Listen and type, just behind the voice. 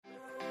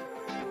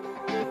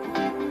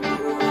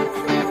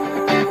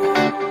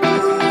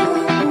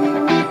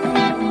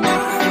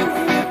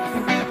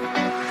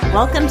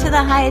Welcome to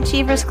the High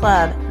Achievers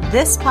Club.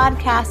 This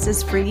podcast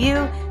is for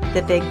you,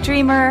 the big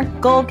dreamer,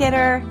 goal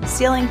getter,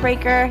 ceiling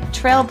breaker,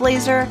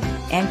 trailblazer,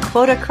 and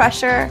quota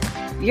crusher.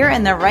 You're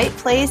in the right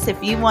place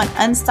if you want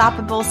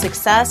unstoppable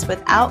success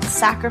without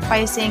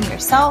sacrificing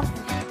yourself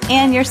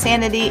and your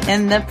sanity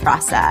in the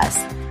process.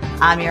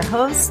 I'm your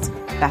host,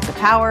 Becca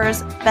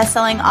Powers,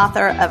 best-selling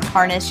author of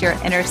Harness Your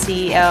Inner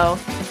CEO.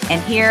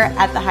 And here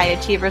at the High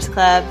Achievers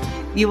Club,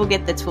 you will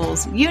get the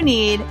tools you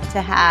need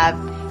to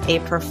have a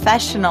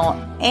professional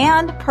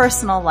and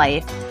personal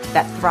life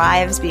that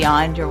thrives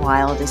beyond your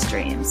wildest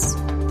dreams.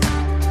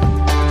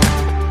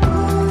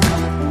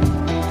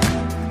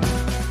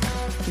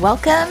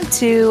 Welcome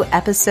to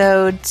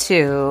episode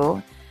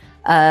 2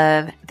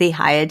 of the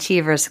High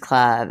Achievers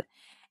Club.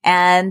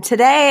 And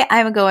today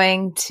I'm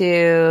going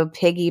to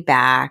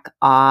piggyback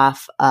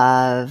off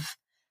of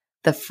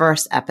the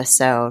first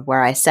episode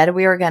where I said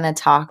we were going to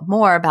talk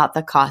more about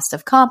the cost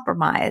of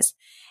compromise.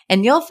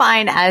 And you'll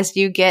find as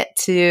you get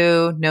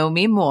to know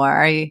me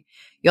more,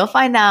 you'll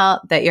find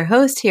out that your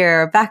host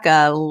here,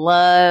 Becca,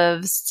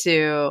 loves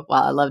to,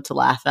 well, I love to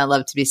laugh and I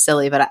love to be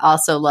silly, but I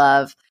also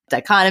love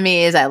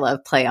dichotomies. I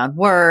love play on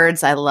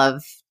words. I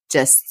love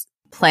just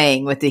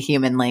playing with the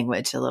human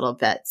language a little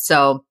bit.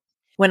 So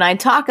when I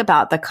talk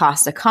about the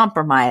cost of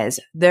compromise,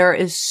 there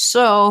is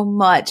so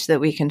much that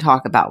we can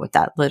talk about with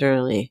that.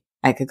 Literally,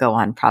 I could go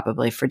on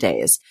probably for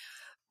days.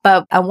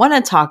 But I want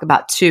to talk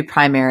about 2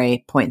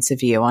 primary points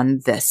of view on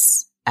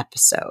this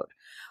episode.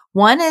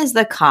 One is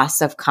the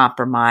cost of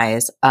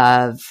compromise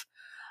of,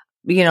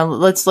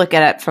 let's look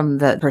at it from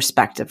the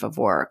perspective of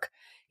work.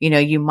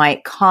 You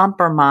might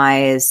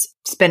compromise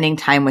spending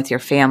time with your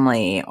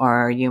family,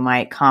 or you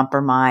might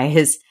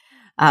compromise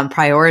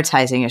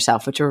prioritizing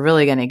yourself, which we're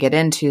really going to get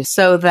into,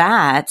 so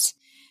that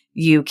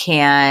you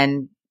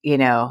can,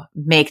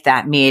 make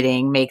that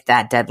meeting, make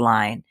that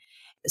deadline.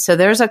 So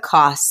there's a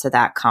cost to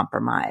that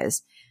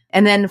compromise.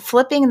 And then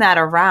flipping that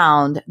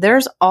around,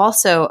 there's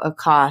also a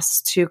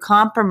cost to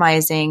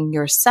compromising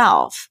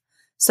yourself.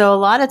 So a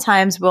lot of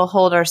times we'll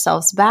hold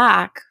ourselves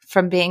back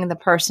from being the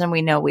person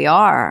we know we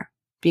are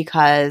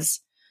because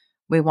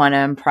we want to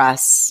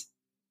impress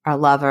our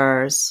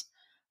lovers,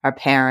 our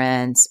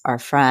parents, our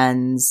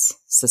friends,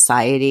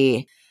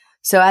 society.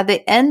 So at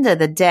the end of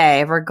the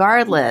day,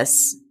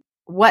 regardless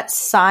what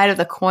side of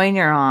the coin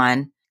you're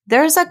on,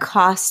 there's a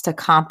cost to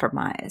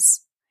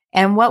compromise.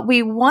 And what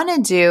we want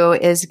to do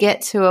is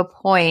get to a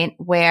point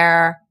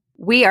where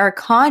we are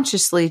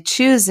consciously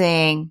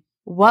choosing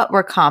what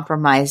we're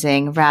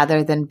compromising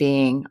rather than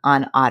being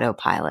on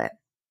autopilot.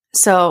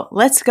 So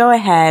let's go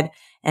ahead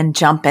and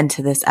jump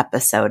into this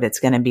episode. It's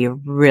going to be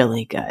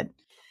really good.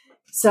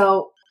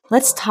 So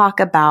let's talk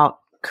about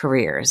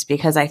careers,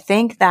 because I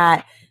think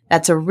that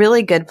that's a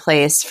really good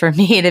place for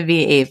me to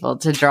be able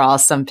to draw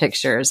some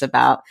pictures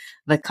about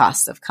the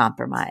cost of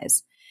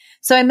compromise.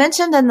 So I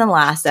mentioned in the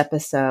last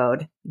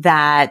episode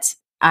that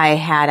I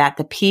had at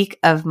the peak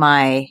of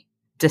my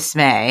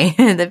dismay,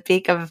 the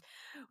peak of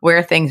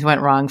where things went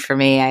wrong for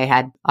me. I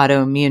had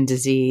autoimmune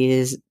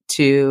disease,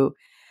 to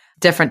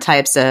different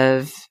types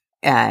of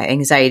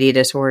anxiety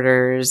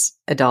disorders,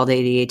 adult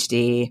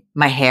ADHD.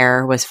 My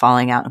hair was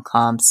falling out in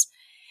clumps.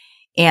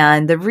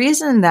 And the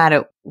reason that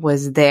it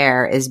was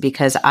there is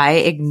because I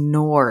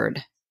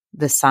ignored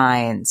the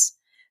signs.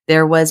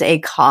 There was a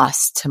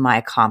cost to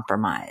my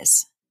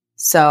compromise.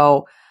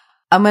 So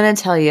I'm going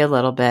to tell you a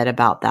little bit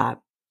about that,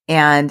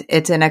 and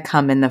it's going to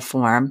come in the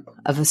form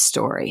of a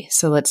story.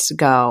 So let's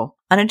go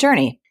on a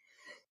journey.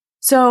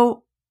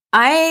 So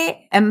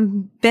I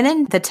am been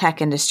in the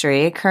tech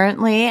industry.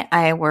 Currently,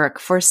 I work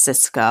for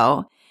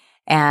Cisco,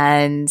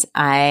 and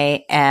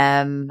I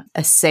am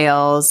a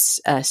sales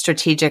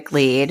strategic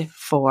lead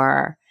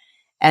for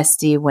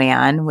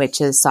SD-WAN,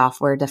 which is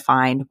Software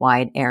Defined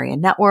Wide Area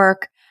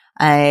Network.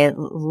 I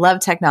love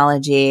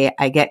technology.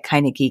 I get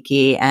kind of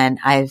geeky, and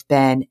I've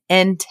been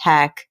in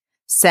tech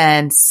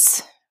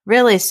since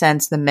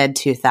the mid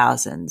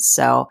 2000s.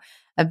 So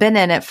I've been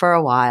in it for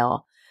a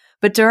while,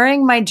 but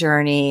during my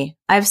journey,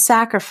 I've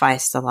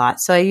sacrificed a lot.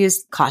 So I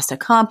use cost of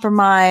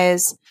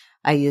compromise.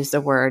 I use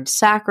the word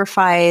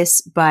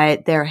sacrifice,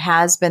 but there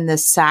has been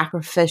this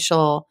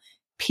sacrificial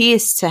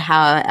piece to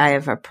how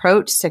I've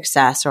approached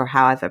success, or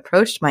how I've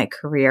approached my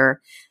career,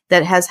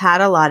 that has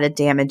had a lot of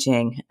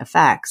damaging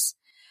effects.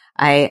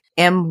 I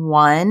am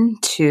one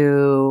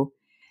to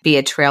be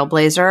a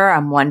trailblazer.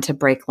 I'm one to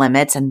break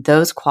limits, and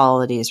those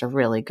qualities are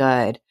really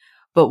good.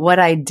 But what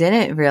I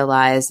didn't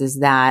realize is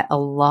that a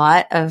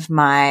lot of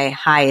my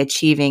high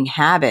achieving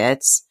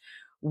habits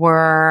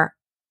were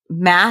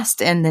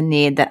masked in the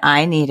need that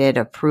I needed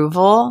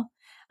approval.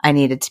 I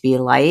needed to be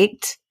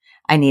liked.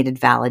 I needed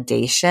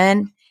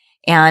validation.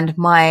 And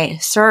my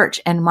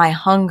search and my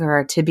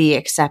hunger to be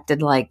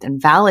accepted, liked,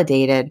 and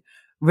validated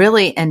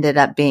really ended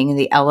up being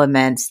the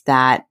elements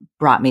that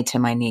brought me to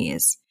my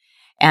knees.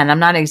 And I'm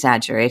not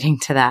exaggerating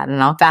to that.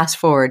 And I'll fast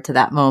forward to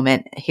that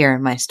moment here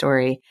in my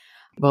story.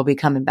 We'll be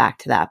coming back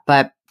to that.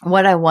 But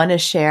what I want to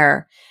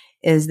share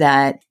is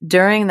that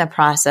during the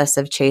process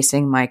of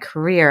chasing my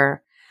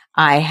career,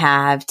 I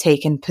have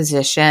taken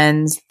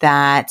positions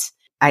that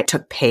I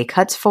took pay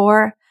cuts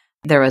for.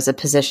 There was a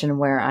position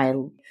where I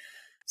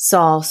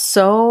saw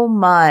so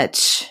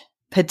much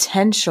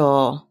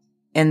potential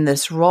in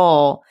this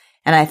role,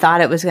 and I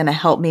thought it was going to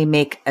help me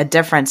make a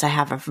difference. I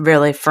have a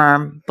really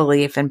firm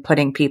belief in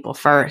putting people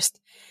first.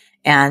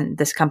 And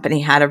this company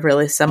had a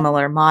really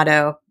similar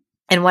motto.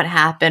 And what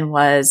happened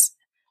was,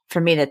 for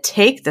me to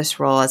take this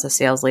role as a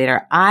sales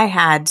leader, I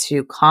had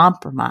to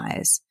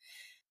compromise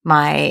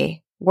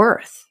my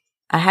worth.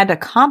 I had to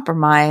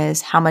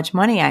compromise how much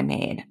money I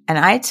made. And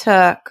I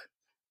took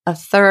a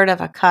third of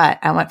a cut.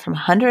 I went from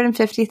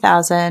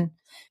 150,000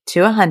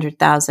 to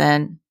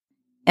 100,000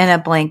 in a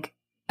blink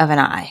of an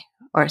eye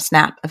or a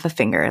snap of a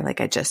finger, like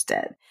I just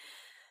did.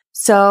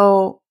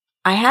 So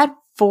I had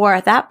four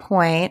at that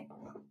point.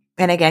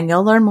 And again,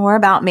 you'll learn more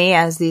about me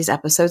as these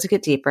episodes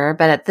get deeper.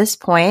 But at this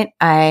point,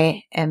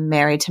 I am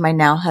married to my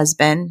now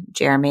husband,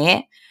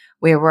 Jeremy.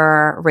 We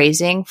were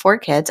raising 4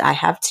 kids. I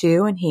have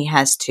 2 and he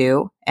has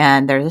 2,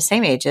 and they're the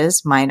same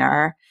ages. Mine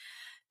are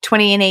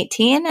 20 and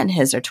 18 and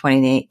his are 20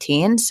 and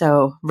 18.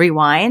 So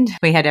rewind.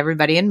 We had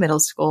everybody in middle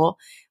school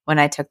when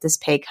I took this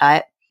pay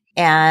cut,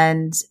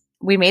 and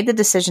we made the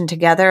decision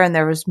together. And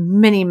there was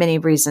many, many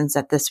reasons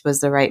that this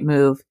was the right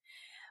move.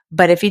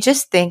 But if you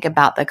just think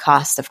about the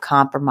cost of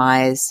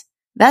compromise,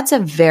 that's a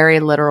very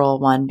literal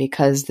one,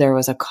 because there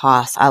was a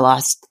cost. I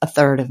lost a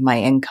third of my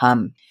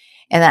income,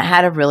 and that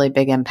had a really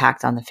big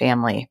impact on the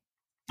family.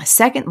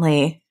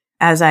 Secondly,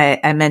 as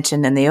I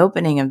mentioned in the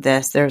opening of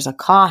this, there's a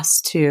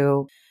cost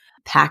to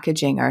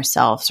packaging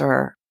ourselves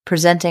or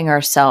presenting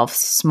ourselves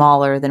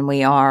smaller than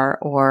we are,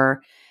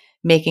 or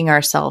making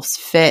ourselves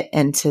fit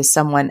into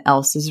someone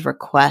else's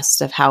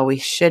request of how we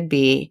should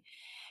be.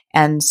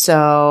 And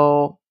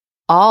so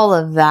all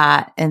of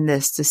that in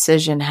this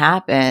decision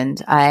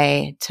happened.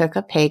 I took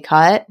a pay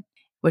cut,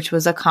 which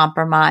was a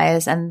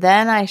compromise. And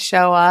then I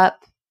show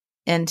up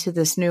into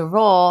this new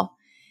role,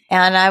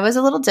 and I was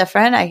a little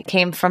different. I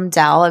came from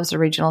Dell. I was a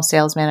regional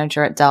sales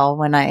manager at Dell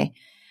when I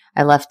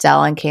left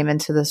Dell and came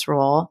into this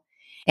role.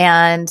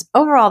 And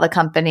overall, the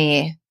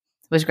company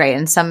was great.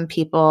 And some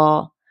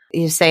people,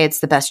 you say it's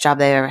the best job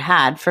they ever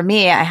had. For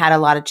me, I had a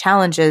lot of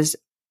challenges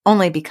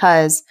only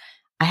because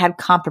I had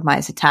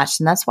compromise attached.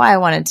 And that's why I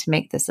wanted to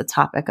make this a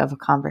topic of a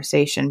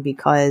conversation,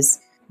 because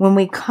when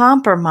we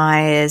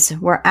compromise,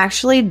 we're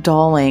actually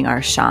dulling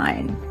our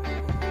shine.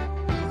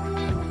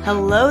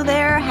 Hello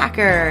there,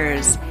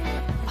 hackers.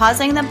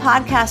 Pausing the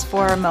podcast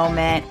for a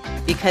moment,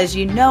 because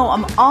you know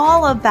I'm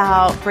all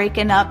about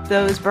breaking up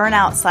those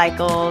burnout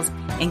cycles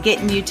and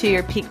getting you to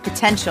your peak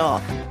potential.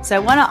 So I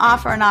want to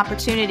offer an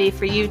opportunity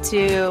for you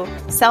to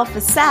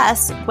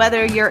self-assess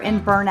whether you're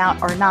in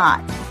burnout or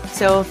not.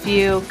 So if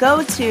you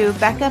go to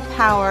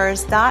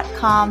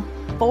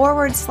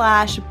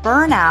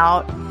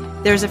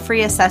beccapowers.com/burnout, there's a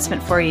free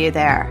assessment for you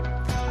there.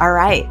 All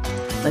right,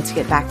 let's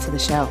get back to the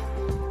show.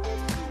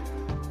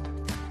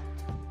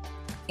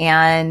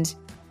 And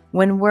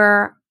when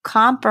we're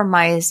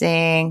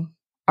compromising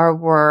our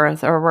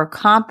worth, or we're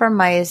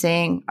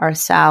compromising our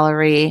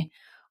salary,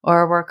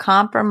 or we're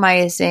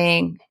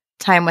compromising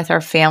time with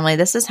our family,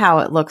 this is how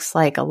it looks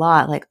like a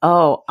lot. Like,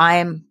 oh,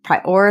 I'm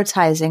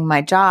prioritizing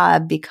my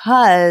job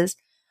because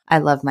I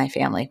love my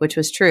family, which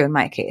was true in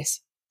my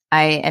case.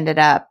 I ended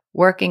up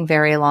working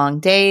very long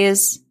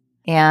days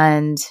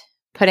and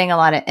putting a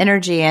lot of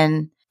energy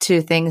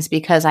into things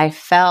because I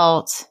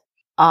felt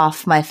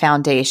off my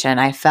foundation.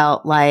 I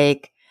felt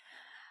like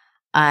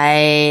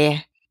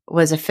I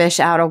was a fish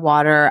out of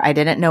water. I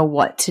didn't know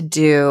what to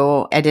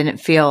do. I didn't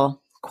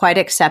feel quite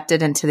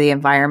accepted into the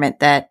environment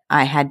that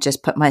I had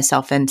just put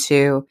myself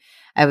into.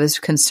 I was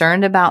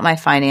concerned about my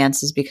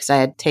finances because I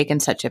had taken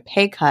such a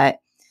pay cut.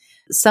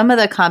 Some of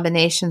the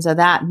combinations of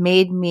that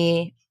made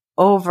me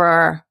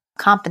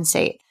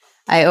overcompensate.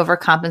 I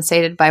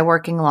overcompensated by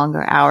working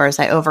longer hours.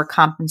 I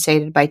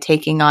overcompensated by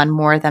taking on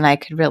more than I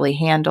could really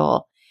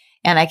handle.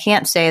 And I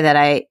can't say that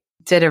I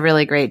did a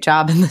really great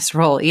job in this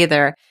role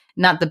either.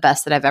 Not the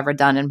best that I've ever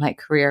done in my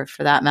career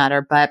for that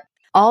matter. But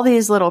all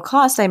these little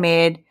costs I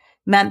made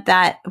meant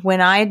that when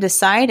I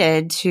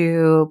decided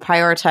to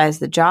prioritize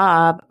the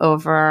job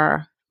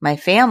over my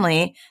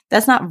family,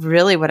 that's not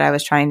really what I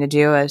was trying to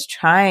do. I was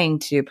trying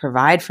to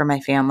provide for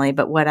my family,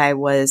 but what I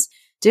was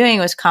doing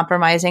was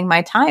compromising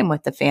my time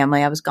with the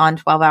family. I was gone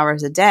 12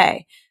 hours a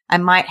day. I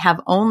might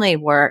have only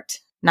worked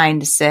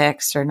 9 to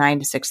 6 or 9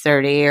 to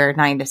 6:30 or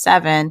 9 to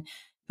 7,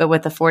 but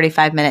with a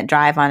 45-minute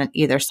drive on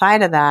either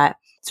side of that,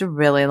 it's a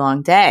really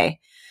long day.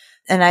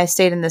 And I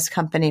stayed in this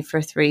company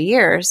for 3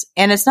 years.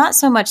 And it's not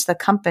so much the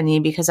company,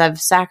 because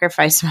I've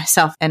sacrificed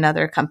myself in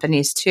other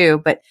companies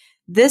too. But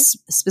this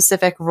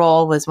specific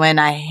role was when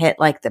I hit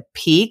like the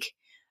peak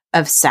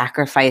of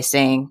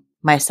sacrificing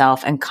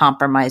myself and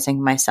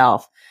compromising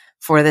myself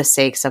for the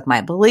sakes of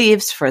my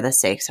beliefs, for the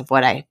sakes of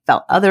what I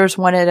felt others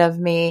wanted of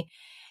me.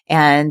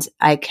 And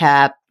I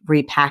kept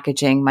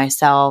repackaging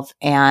myself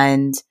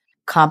and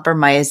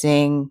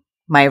compromising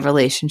my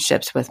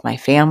relationships with my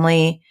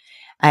family.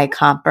 I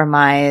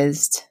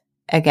compromised,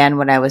 again,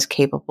 what I was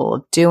capable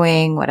of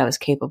doing, what I was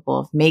capable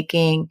of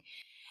making.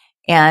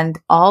 And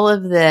all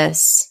of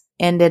this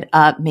ended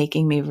up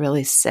making me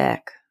really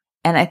sick.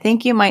 And I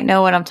think you might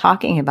know what I'm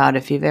talking about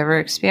if you've ever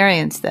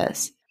experienced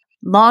this.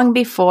 Long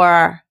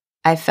before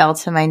I fell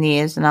to my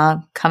knees, and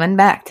I'm coming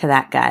back to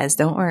that, guys,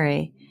 don't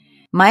worry.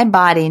 My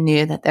body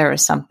knew that there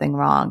was something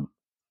wrong.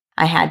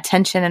 I had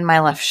tension in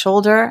my left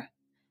shoulder.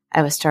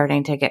 I was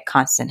starting to get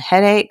constant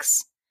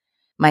headaches.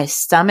 My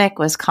stomach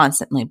was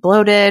constantly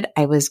bloated.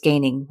 I was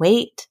gaining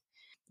weight.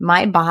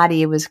 My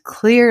body was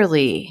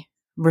clearly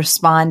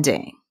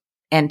responding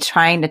and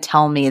trying to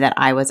tell me that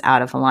I was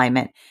out of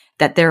alignment,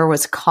 that there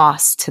was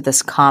cost to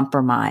this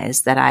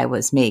compromise that I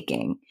was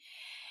making.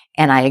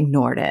 And I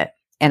ignored it,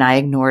 and I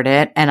ignored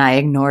it, and I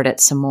ignored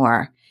it some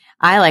more.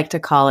 I like to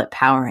call it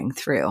powering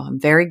through. I'm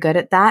very good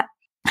at that.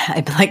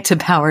 I like to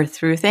power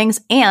through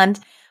things. And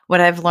what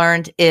I've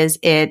learned is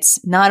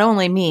it's not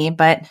only me,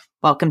 but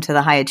welcome to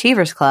the High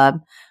Achievers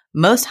Club.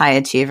 Most high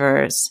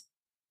achievers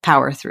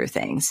power through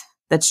things.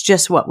 That's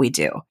just what we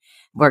do.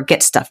 We're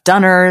get stuff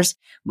doneers.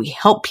 We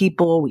help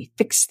people. We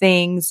fix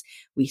things.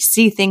 We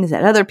see things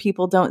that other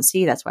people don't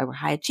see. That's why we're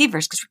high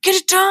achievers, because we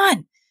get it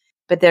done.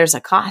 But there's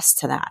a cost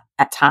to that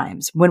at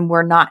times when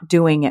we're not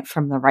doing it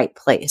from the right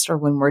place, or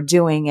when we're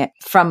doing it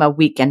from a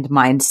weakened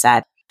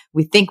mindset.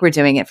 We think we're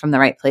doing it from the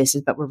right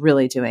places, but we're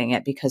really doing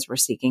it because we're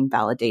seeking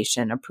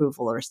validation,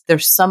 approval, or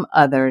there's some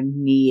other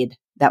need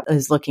that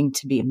is looking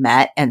to be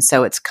met. And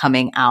so it's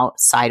coming out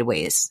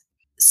sideways.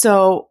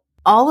 So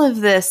all of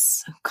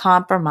this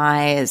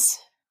compromise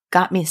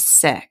got me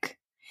sick,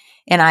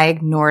 and I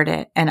ignored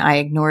it, and I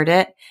ignored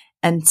it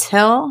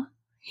until,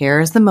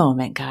 here's the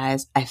moment,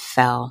 guys, I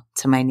fell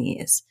to my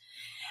knees.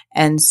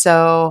 And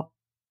so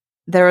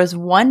there was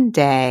one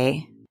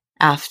day,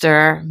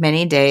 after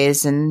many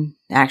days and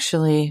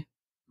actually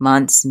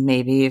months,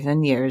 maybe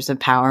even years of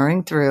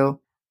powering through,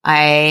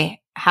 I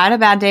had a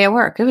bad day at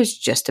work. It was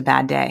just a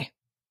bad day.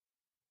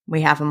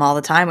 We have them all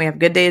the time. We have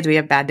good days. We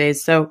have bad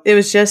days. So it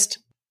was just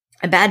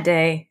a bad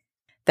day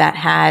that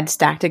had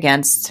stacked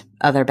against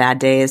other bad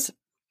days.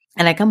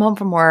 And I come home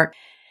from work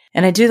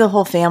and I do the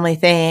whole family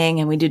thing,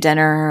 and we do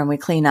dinner and we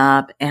clean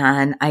up,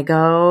 and I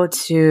go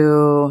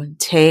to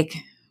take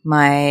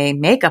my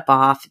makeup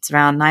off. It's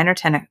around 9 or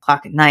 10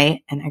 o'clock at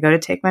night, and I go to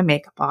take my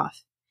makeup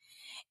off,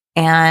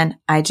 and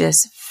I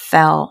just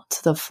fell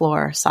to the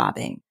floor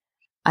sobbing.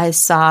 I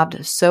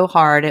sobbed so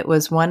hard. It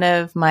was one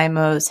of my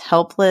most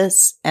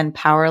helpless and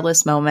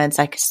powerless moments.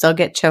 I could still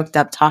get choked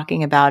up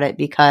talking about it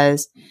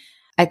because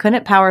I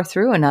couldn't power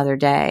through another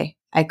day.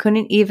 I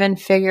couldn't even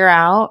figure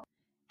out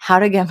how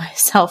to get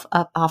myself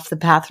up off the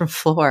bathroom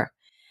floor.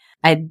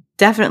 I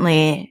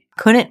definitely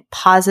couldn't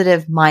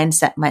positive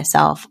mindset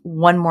myself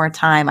one more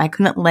time. I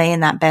couldn't lay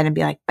in that bed and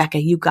be like,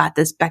 Becca, you got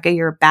this. Becca,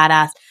 you're a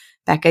badass.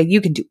 Becca, you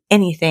can do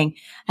anything.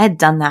 I had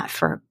done that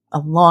for a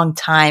long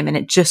time, and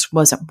it just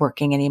wasn't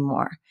working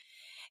anymore.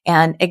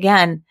 And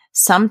again,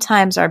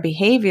 sometimes our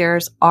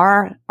behaviors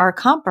are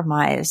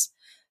compromise.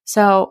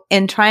 So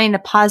in trying to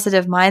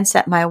positive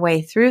mindset my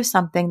way through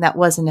something that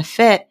wasn't a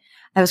fit,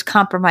 I was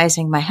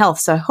compromising my health.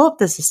 So I hope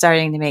this is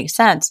starting to make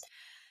sense.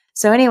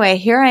 So anyway,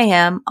 here I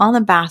am on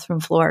the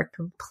bathroom floor,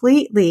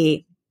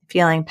 completely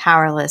feeling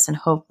powerless and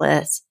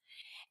hopeless.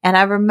 And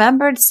I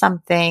remembered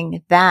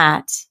something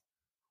that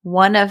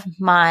one of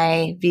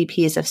my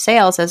VPs of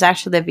sales, I was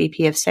actually the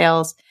VP of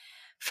sales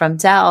from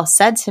Dell,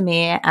 said to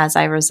me as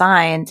I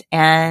resigned.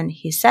 And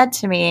he said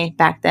to me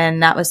back then,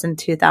 that was in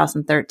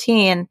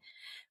 2013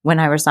 when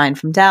I resigned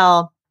from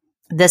Dell.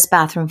 This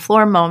bathroom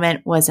floor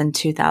moment was in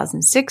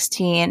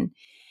 2016.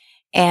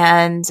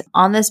 And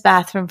on this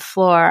bathroom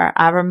floor,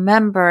 I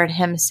remembered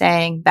him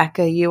saying,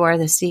 Becca, you are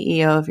the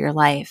CEO of your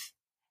life.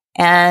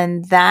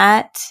 And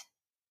that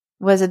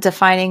was a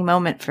defining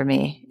moment for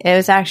me. It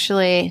was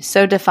actually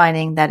so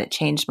defining that it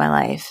changed my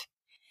life.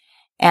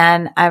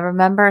 And I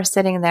remember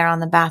sitting there on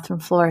the bathroom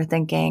floor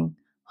thinking,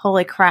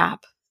 holy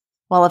crap.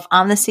 Well, if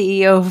I'm the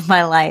CEO of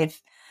my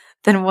life,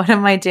 then what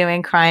am I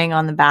doing crying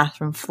on the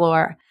bathroom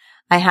floor?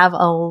 I have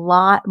a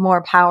lot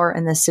more power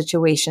in this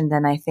situation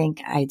than I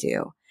think I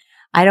do.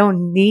 I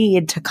don't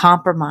need to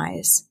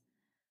compromise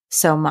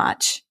so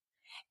much.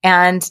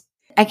 And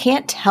I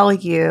can't tell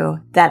you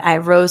that I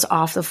rose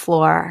off the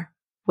floor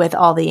with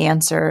all the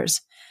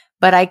answers,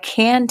 but I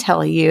can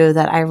tell you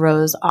that I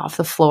rose off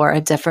the floor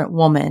a different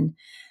woman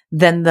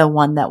than the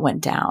one that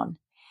went down.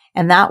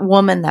 And that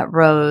woman that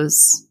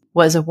rose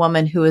was a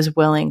woman who was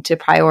willing to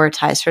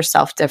prioritize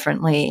herself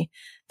differently,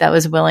 that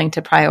was willing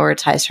to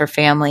prioritize her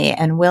family,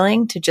 and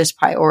willing to just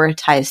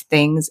prioritize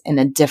things in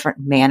a different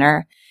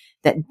manner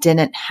that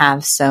didn't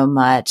have so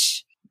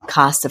much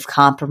cost of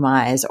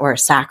compromise or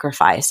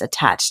sacrifice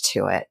attached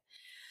to it.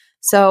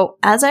 So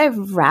as I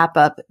wrap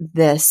up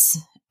this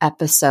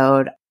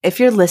episode, if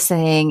you're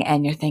listening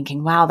and you're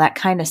thinking, wow, that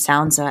kind of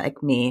sounds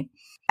like me,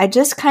 I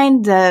just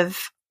kind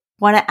of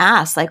want to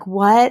ask, like,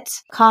 what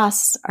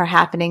costs are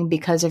happening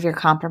because of your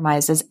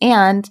compromises?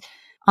 And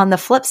on the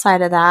flip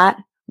side of that,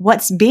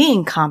 what's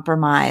being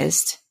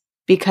compromised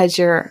because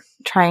you're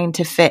trying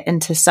to fit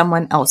into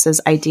someone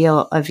else's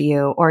ideal of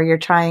you, or you're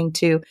trying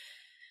to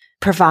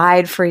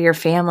provide for your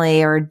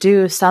family or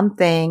do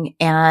something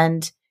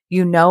and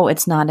you know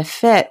it's not a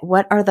fit,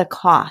 what are the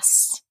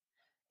costs?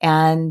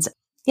 And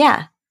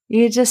yeah,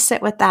 you just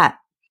sit with that.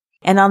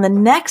 And on the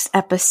next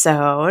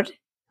episode,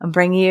 I'll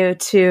bring you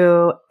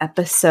to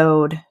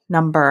episode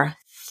number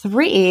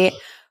 3.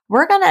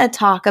 We're going to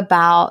talk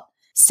about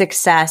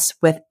success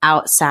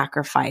without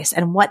sacrifice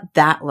and what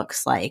that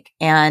looks like.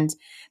 And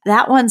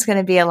that one's going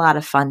to be a lot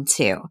of fun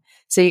too.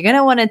 So you're going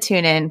to want to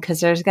tune in because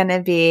there's going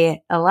to be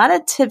a lot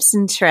of tips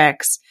and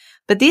tricks.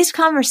 But these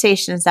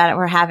conversations that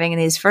we're having in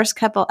these first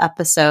couple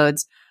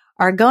episodes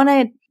are going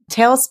to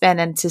tailspin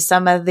into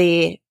some of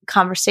the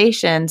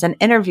conversations and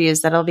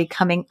interviews that'll be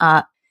coming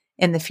up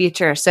in the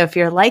future. So if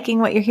you're liking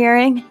what you're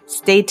hearing,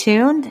 stay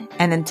tuned.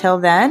 And until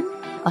then,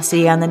 I'll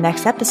see you on the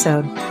next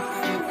episode.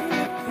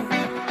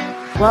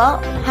 Well,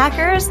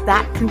 hackers,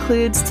 that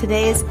concludes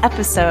today's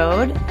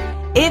episode.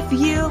 If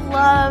you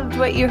loved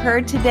what you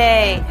heard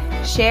today,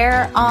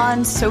 share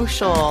on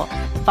social.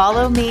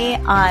 Follow me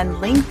on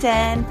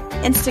LinkedIn,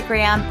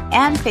 Instagram,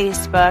 and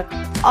Facebook,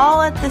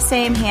 all at the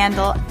same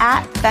handle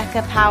at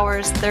Becca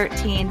Powers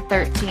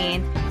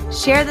 1313.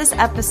 Share this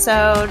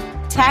episode,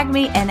 tag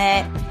me in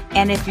it,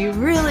 and if you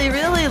really,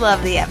 really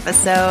love the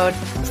episode,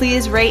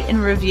 please rate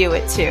and review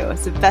it too.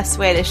 It's the best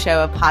way to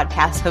show a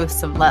podcast host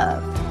some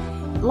love.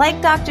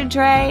 Like Dr.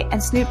 Dre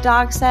and Snoop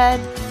Dogg said,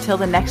 till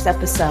the next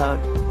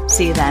episode.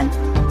 See you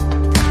then.